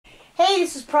Hey,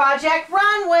 this is Project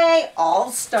Runway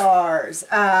All-Stars.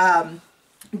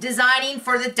 Designing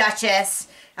for the Duchess,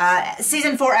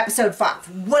 Season 4, Episode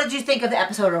 5. What did you think of the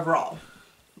episode overall?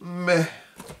 Meh.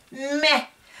 Meh.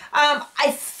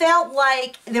 I felt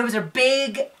like there was a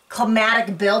big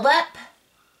climatic build-up.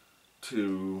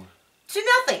 To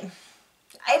nothing.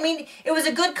 I mean, it was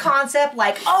a good concept,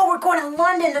 like, oh, we're going to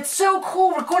London, that's so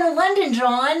cool, we're going to London,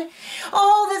 John.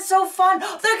 Oh, that's so fun. They're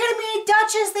going to meet a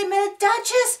Duchess, they met a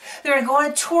Duchess. They're going to go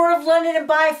on a tour of London and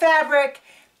buy fabric.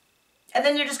 And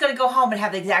then they're just going to go home and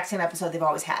have the exact same episode they've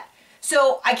always had.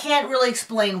 So, I can't really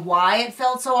explain why it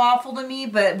felt so awful to me,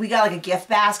 but we got like a gift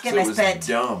basket, so and it was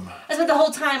dumb. I spent the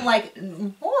whole time like,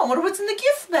 oh, I wonder what's in the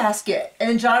gift basket. And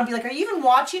then John would be like, are you even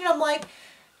watching? And I'm like,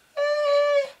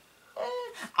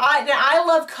 I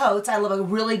love coats. I love a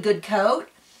really good coat.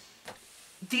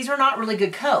 These are not really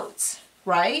good coats,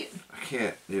 right? I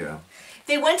can't, yeah.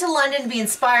 They went to London to be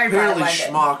inspired by London.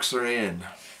 Apparently schmucks are in.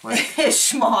 Like,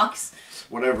 schmucks.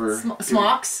 Whatever.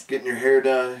 Smocks. Getting your hair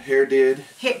done. Hair did.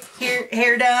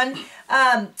 Hair done.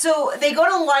 So they go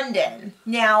to London.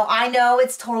 Now, I know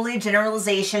it's totally a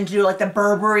generalization to do like the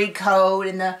Burberry coat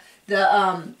and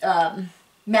the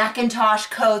Macintosh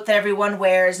coat that everyone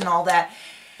wears and all that.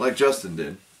 Like Justin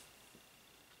did.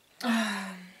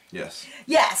 Yes.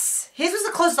 Yes. His was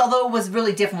the closest, although it was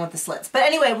really different with the slits. But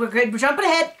anyway, we're good. We're jumping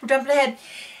ahead. We're jumping ahead.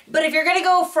 But if you're going to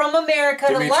go from America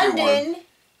to London...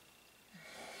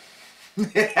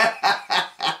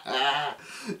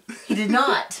 He did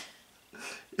not.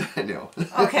 I know.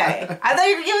 Okay. I thought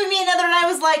you were giving me another and I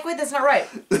was like, wait, that's not right.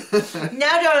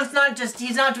 Now John's not just,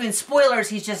 he's not doing spoilers,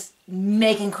 he's just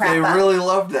making crap up. They really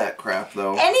loved that crap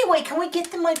though. Anyway, can we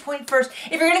get to my point first?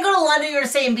 If you're going to go to London, you're going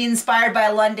to say and be inspired by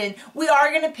London, we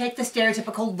are going to pick the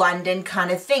stereotypical London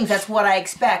kind of things. That's what I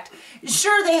expect.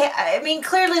 Sure, I mean,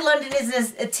 clearly London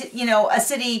is, a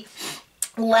city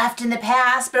left in the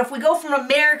past, but if we go from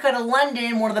America to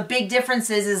London, one of the big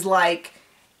differences is like,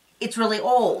 it's really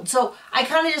old. So I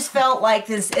kind of just felt like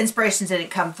this inspirations didn't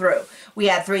come through. We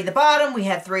had 3 at the bottom, we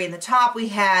had 3 in the top, we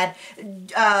had,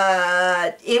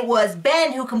 it was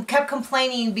Ben who kept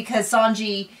complaining because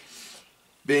Sanji...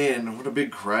 Ben, what a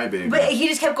big crybaby. But he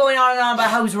just kept going on and on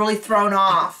about how he was really thrown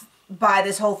off by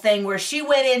this whole thing where she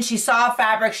went in, she saw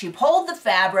fabric, she pulled the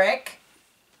fabric,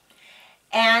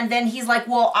 and then he's like,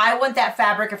 well, I want that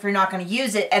fabric if you're not going to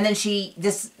use it. And then she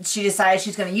decided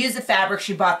she's going to use the fabric.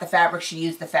 She bought the fabric. She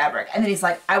used the fabric. And then he's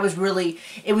like, I was really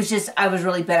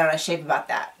bent out of shape about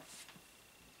that.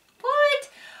 What?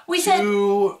 We said...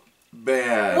 Too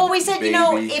bad, well, we said, baby. you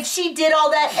know, if she did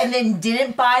all that and then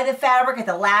didn't buy the fabric at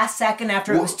the last second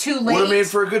after it was too late... Would have made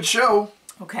for a good show.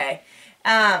 Okay.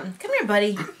 Come here,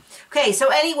 buddy. Okay, so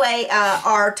anyway,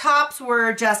 our tops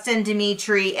were Justin,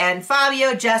 Dimitri, and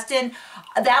Fabio. Justin...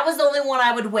 That was the only one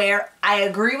I would wear. I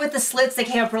agree with the slits. They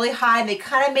came up really high and they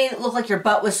kind of made it look like your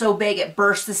butt was so big it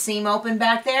burst the seam open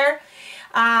back there.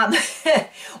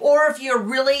 Or if you're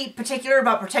really particular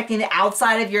about protecting the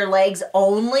outside of your legs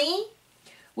only,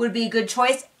 would be a good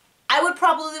choice. I would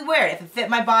probably wear it. If it fit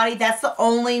my body, that's the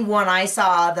only one I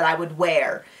saw that I would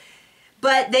wear.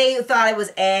 But they thought it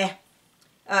was eh.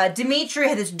 Dimitri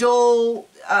had this dull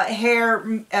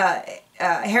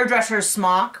hairdresser's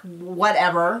smock,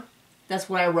 whatever. That's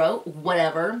what I wrote.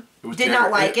 Whatever. Did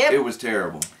not like it. It was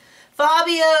terrible.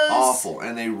 Fabio's awful,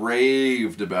 and they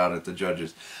raved about it, the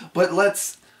judges. But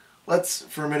let's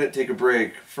for a minute take a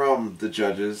break from the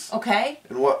judges. Okay.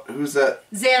 And who's that?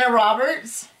 Xana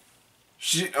Roberts.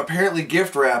 She apparently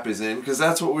gift wrap is in because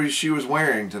that's what she was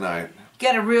wearing tonight.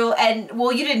 Get a real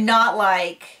well, you did not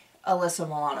like Alyssa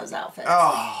Milano's outfit.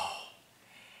 Oh.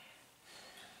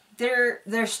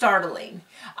 They're startling.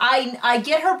 I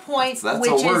get her point. That's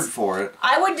a word for it.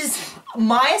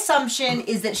 My assumption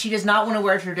is that she does not want to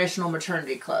wear traditional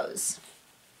maternity clothes.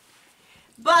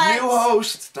 But new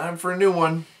host, time for a new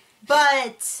one.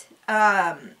 But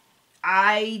I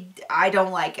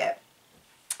don't like it.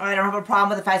 I don't have a problem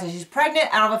with the fact that she's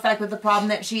pregnant. I don't have a fact with the problem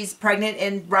that she's pregnant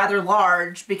and rather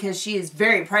large because she is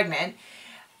very pregnant.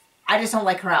 I just don't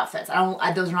like her outfits.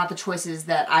 Those are not the choices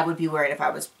that I would be wearing if I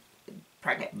was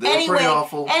pregnant. They're pretty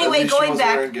awful. Anyway, going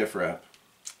back. Wearing gift wrap.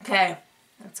 Okay,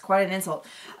 that's quite an insult.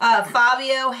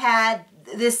 Fabio had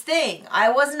this thing. I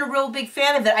wasn't a real big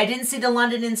fan of it. I didn't see the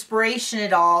London inspiration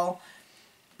at all,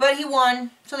 but he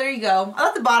won. So there you go. I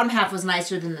thought the bottom half was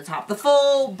nicer than the top. The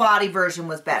full body version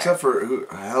was better. Except for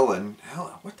Helen.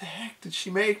 Helen, what the heck did she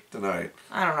make tonight?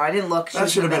 I don't know. I didn't look. That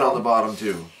should have been on the bottom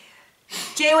too.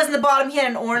 Jay was in the bottom. He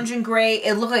had an orange and gray.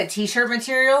 It looked like a t-shirt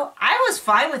material. I was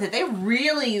fine with it. They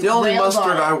really The only railed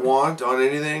mustard on it. I want on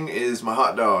anything is my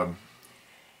hot dog.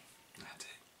 That's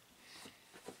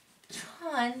it.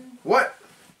 John. What?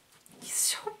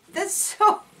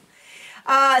 So,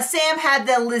 Sam had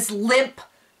this limp,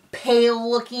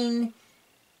 pale-looking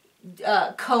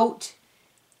coat.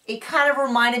 It kind of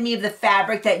reminded me of the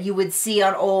fabric that you would see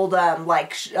on old,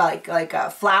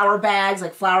 flour bags,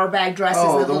 like flour bag dresses.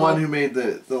 Oh, the one who made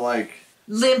the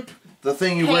limp, the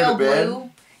thing you wear to bed.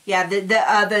 Blue. Yeah,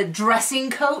 the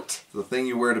dressing coat. The thing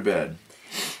you wear to bed.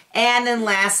 And then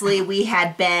lastly, we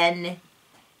had Ben.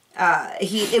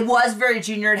 It was very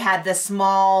junior. It had the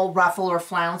small ruffle or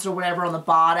flounce or whatever on the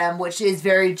bottom, which is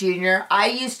very junior. I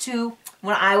used to,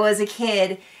 when I was a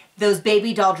kid, those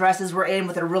baby doll dresses were in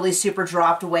with a really super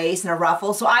dropped waist and a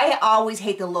ruffle. So I always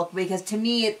hate the look because to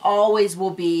me it always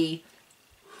will be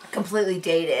completely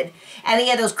dated. And he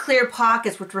had those clear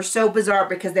pockets, which were so bizarre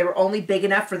because they were only big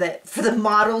enough for the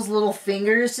model's little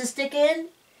fingers to stick in.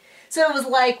 So it was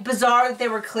like bizarre that they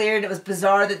were clear, and it was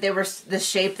bizarre that they were the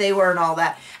shape they were and all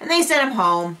that. And they sent him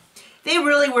home. They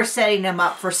really were setting him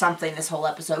up for something this whole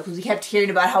episode because we kept hearing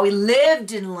about how he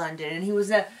lived in London and he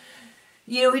was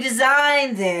he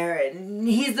designed there and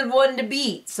he's the one to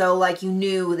beat. So like you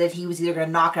knew that he was either going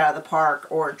to knock it out of the park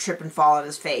or trip and fall on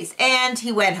his face. And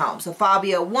he went home. So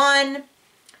Fabio won.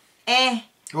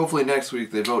 Hopefully next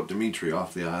week they vote Dimitri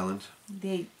off the island.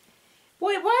 Why do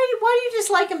you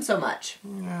dislike him so much?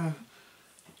 Yeah.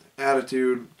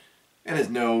 Attitude and his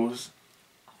nose.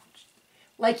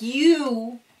 Like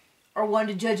you are one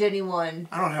to judge anyone.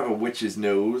 I don't have a witch's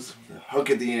nose. The hook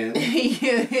at the end.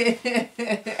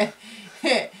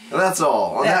 And that's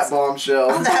all. On that bombshell.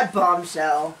 On that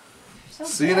bombshell. So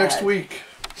See you next week.